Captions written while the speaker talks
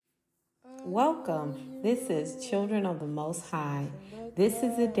Welcome. This is Children of the Most High. This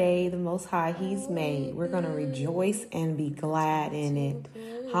is a day the Most High He's made. We're going to rejoice and be glad in it.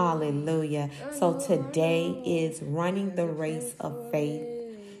 Hallelujah. So today is running the race of faith.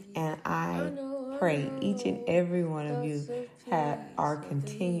 And I pray each and every one of you are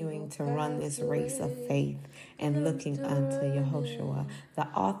continuing to run this race of faith and looking unto Yehoshua, the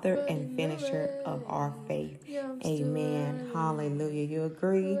author and finisher of our faith. Amen. Hallelujah. You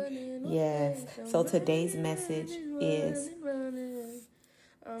agree? Yes. So today's message is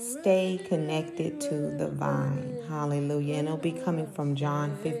stay connected to the vine. Hallelujah. And it'll be coming from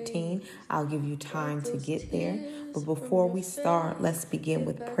John 15. I'll give you time to get there. But before we start, let's begin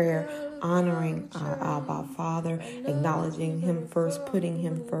with prayer, honoring our Abba Father, acknowledging Him first, putting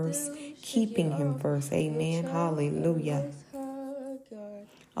Him first, keeping Him first. Amen. Hallelujah.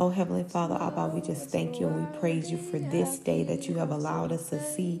 Oh, Heavenly Father, Abba, we just thank you and we praise you for this day that you have allowed us to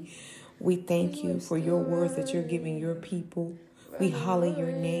see. We thank you for your words that you're giving your people. We holler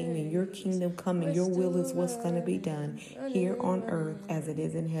your name and your kingdom come and your will is what's going to be done here on earth as it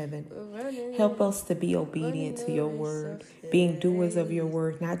is in heaven. Help us to be obedient to your word, being doers of your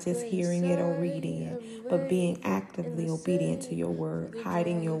word, not just hearing it or reading it, but being actively obedient to your word,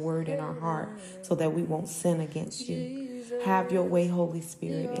 hiding your word in our heart so that we won't sin against you. Have your way, Holy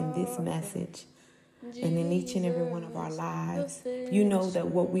Spirit, in this message. And in each and every one of our lives, you know that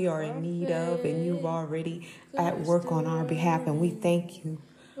what we are in need of, and you've already at work on our behalf, and we thank you.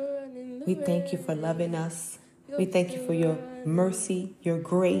 We thank you for loving us. We thank you for your mercy, your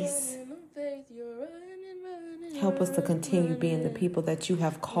grace. Help us to continue being the people that you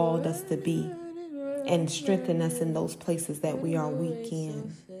have called us to be, and strengthen us in those places that we are weak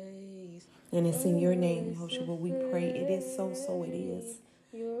in. And it's in your name, Yehoshua, we pray. It is so it is.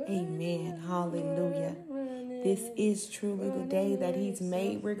 Amen. Hallelujah. This is truly the day that He's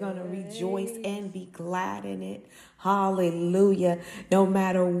made. We're going to rejoice and be glad in it. Hallelujah. No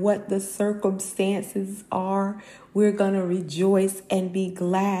matter what the circumstances are, we're going to rejoice and be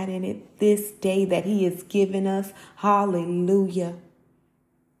glad in it this day that He has given us. Hallelujah.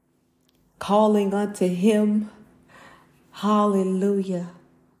 Calling unto Him. Hallelujah.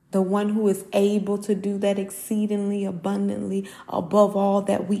 The one who is able to do that exceedingly abundantly above all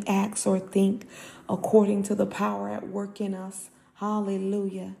that we ask or think, according to the power at work in us.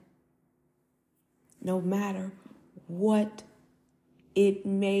 Hallelujah. No matter what it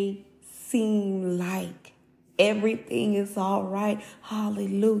may seem like, everything is all right.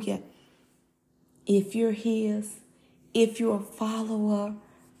 Hallelujah. If you're His, if you're a follower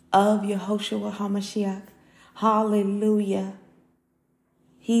of Yehoshua HaMashiach, hallelujah.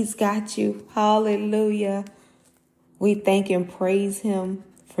 He's got you. Hallelujah. We thank and praise Him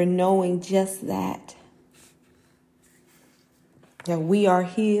for knowing just that. That we are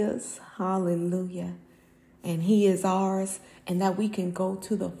His. Hallelujah. And He is ours. And that we can go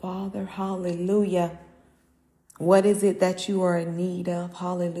to the Father. Hallelujah. What is it that you are in need of?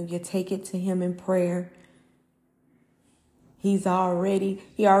 Hallelujah. Take it to Him in prayer. He already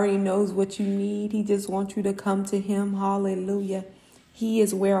knows what you need. He just wants you to come to Him. Hallelujah. He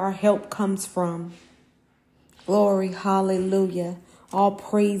is where our help comes from. Glory, hallelujah. All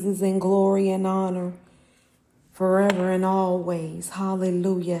praises and glory and honor forever and always.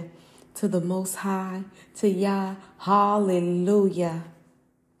 Hallelujah. To the Most High, to Yah. Hallelujah.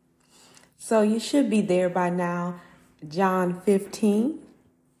 So you should be there by now. John 15.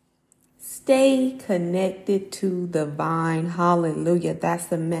 Stay connected to the vine. Hallelujah. That's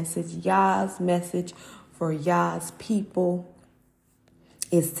the message. Yah's message for Yah's people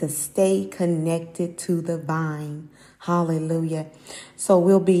is to stay connected to the vine. Hallelujah. So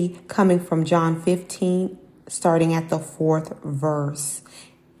we'll be coming from John 15, starting at the 4th verse.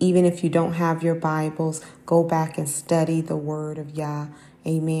 Even if you don't have your Bibles, go back and study the word of Yah.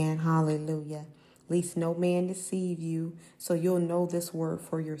 Amen. Hallelujah. Least no man deceive you, so you'll know this word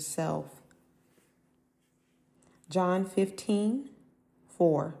for yourself. John 15,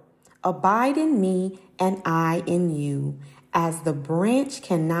 4. Abide in me and I in you. As the branch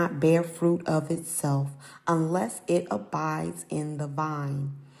cannot bear fruit of itself unless it abides in the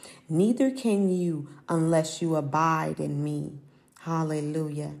vine, neither can you unless you abide in me.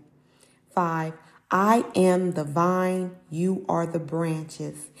 Hallelujah. 5. I am the vine, you are the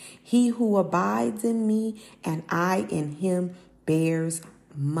branches. He who abides in me and I in him bears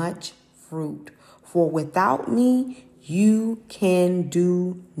much fruit. For without me, you can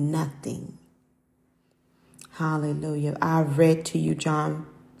do nothing. Hallelujah. I've read to you John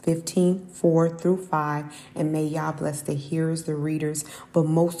 15, 4 through 5. And may Yah bless the hearers, the readers, but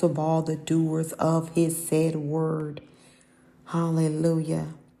most of all the doers of His said word. Hallelujah.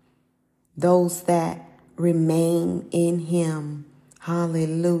 those that remain in him.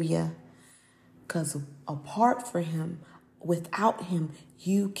 Hallelujah. Because apart from him, without him,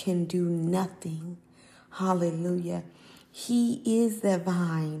 you can do nothing. Hallelujah. He is the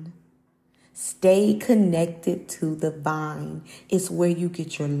vine. Stay connected to the vine. It's where you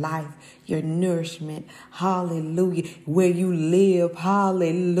get your life, your nourishment. Hallelujah. Where you live.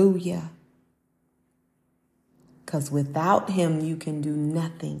 Hallelujah. Because without him, you can do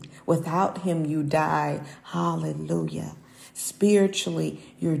nothing. Without him, you die. Hallelujah. Spiritually,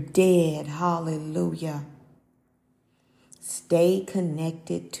 you're dead. Hallelujah. Stay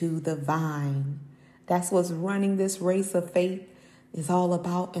connected to the vine. That's what's running this race of faith is all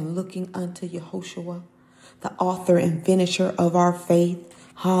about, and looking unto Yehoshua, the author and finisher of our faith.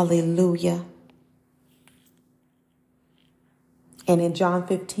 Hallelujah. And in John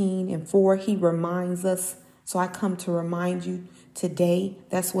 15:4, he reminds us. So I come to remind you today,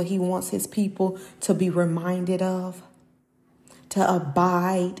 that's what he wants his people to be reminded of, to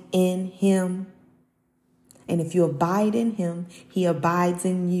abide in him. And if you abide in him, he abides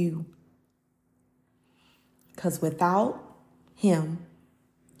in you. Because without him,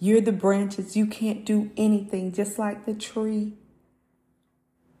 you're the branches. You can't do anything, just like the tree.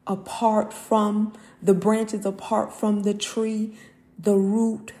 Apart from the branches, apart from the tree, the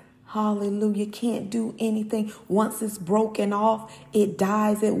root, hallelujah, can't do anything. Once it's broken off, it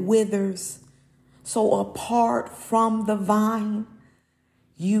dies, it withers. So apart from the vine,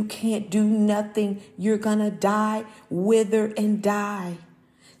 you can't do nothing. You're going to die, wither, and die.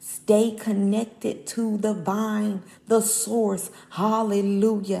 Stay connected to the vine, the source.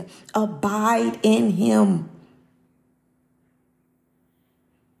 Hallelujah. Abide in him.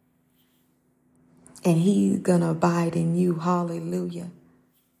 And he's going to abide in you. Hallelujah.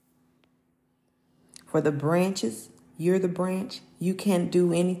 For the branches, you're the branch. You can't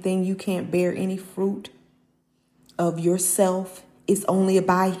do anything. You can't bear any fruit of yourself. It's only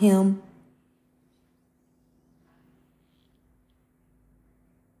by him.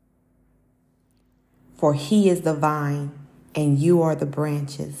 For he is the vine and you are the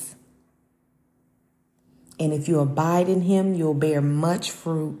branches. And if you abide in him, you'll bear much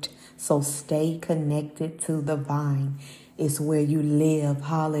fruit. So stay connected to the vine. It's where you live.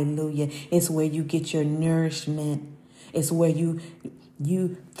 Hallelujah. It's where you get your nourishment. It's where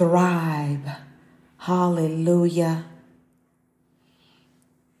you thrive. Hallelujah.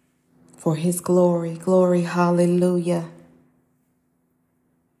 For his glory, glory, hallelujah.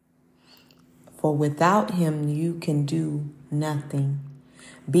 For without him, you can do nothing.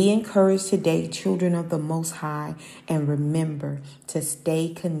 Be encouraged today, children of the Most High, and remember to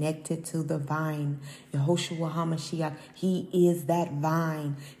stay connected to the vine. Yehoshua HaMashiach, he is that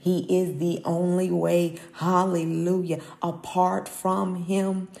vine. He is the only way. Hallelujah. Apart from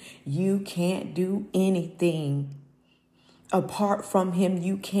him, you can't do anything. Apart from him,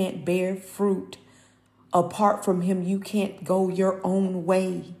 you can't bear fruit. Apart from him, you can't go your own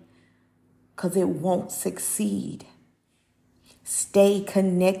way, because it won't succeed. Stay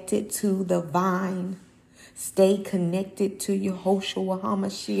connected to the vine. Stay connected to Yehoshua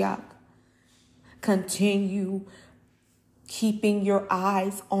HaMashiach. Continue keeping your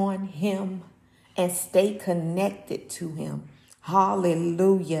eyes on him and stay connected to him.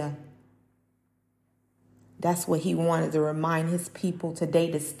 Hallelujah. That's what he wanted to remind his people today,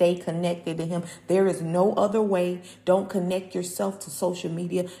 to stay connected to him. There is no other way. Don't connect yourself to social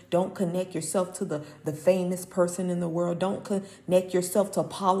media. Don't connect yourself to the famous person in the world. Don't connect yourself to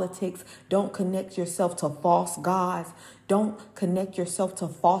politics. Don't connect yourself to false gods. Don't connect yourself to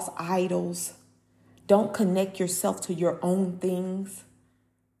false idols. Don't connect yourself to your own things.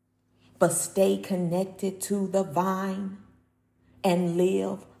 But stay connected to the vine and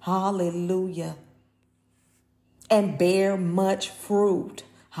live. Hallelujah. And bear much fruit.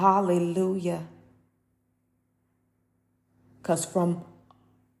 Hallelujah. Because from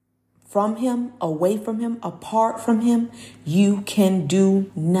him, away from him, apart from him, you can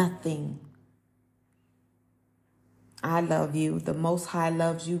do nothing. I love you. The Most High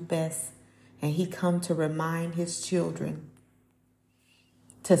loves you best. And he come to remind his children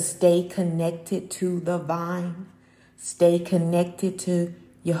to stay connected to the vine. Stay connected to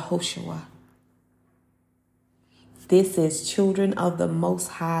Yehoshua. This is children of the Most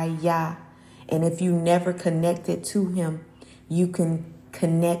High Yah. And if you never connected to him, you can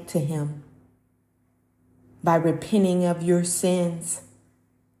connect to him by repenting of your sins.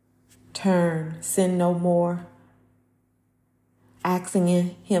 Turn, sin no more. Asking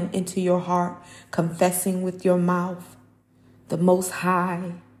him into your heart, confessing with your mouth the Most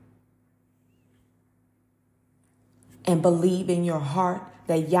High, and believe in your heart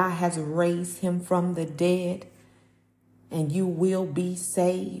that Yah has raised him from the dead, and you will be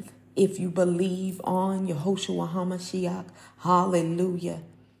saved if you believe on Yehoshua HaMashiach. Hallelujah.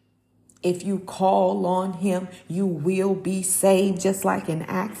 If you call on him, you will be saved, just like in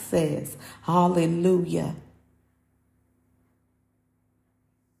Acts says. Hallelujah.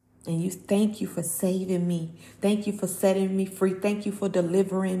 And you thank you for saving me. Thank you for setting me free. Thank you for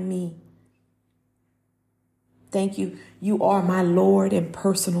delivering me. Thank you. You are my Lord and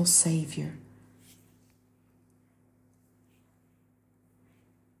personal Savior.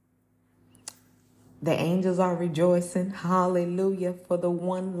 The angels are rejoicing. Hallelujah. For the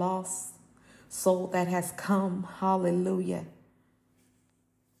one lost soul that has come. Hallelujah.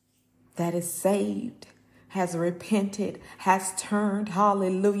 That is saved, has repented, has turned.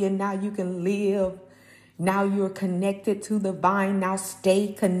 Hallelujah. Now you can live. Now you're connected to the vine. Now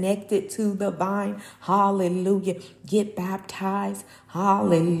stay connected to the vine. Hallelujah. Get baptized.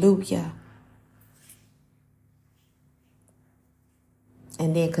 Hallelujah.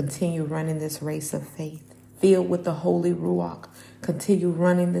 And then continue running this race of faith. Filled with the Holy Ruach. Continue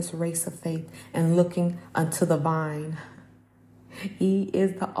running this race of faith and looking unto the vine. He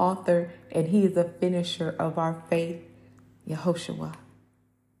is the author and he is the finisher of our faith, Yehoshua.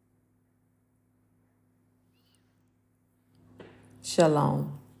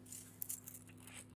 Shalom.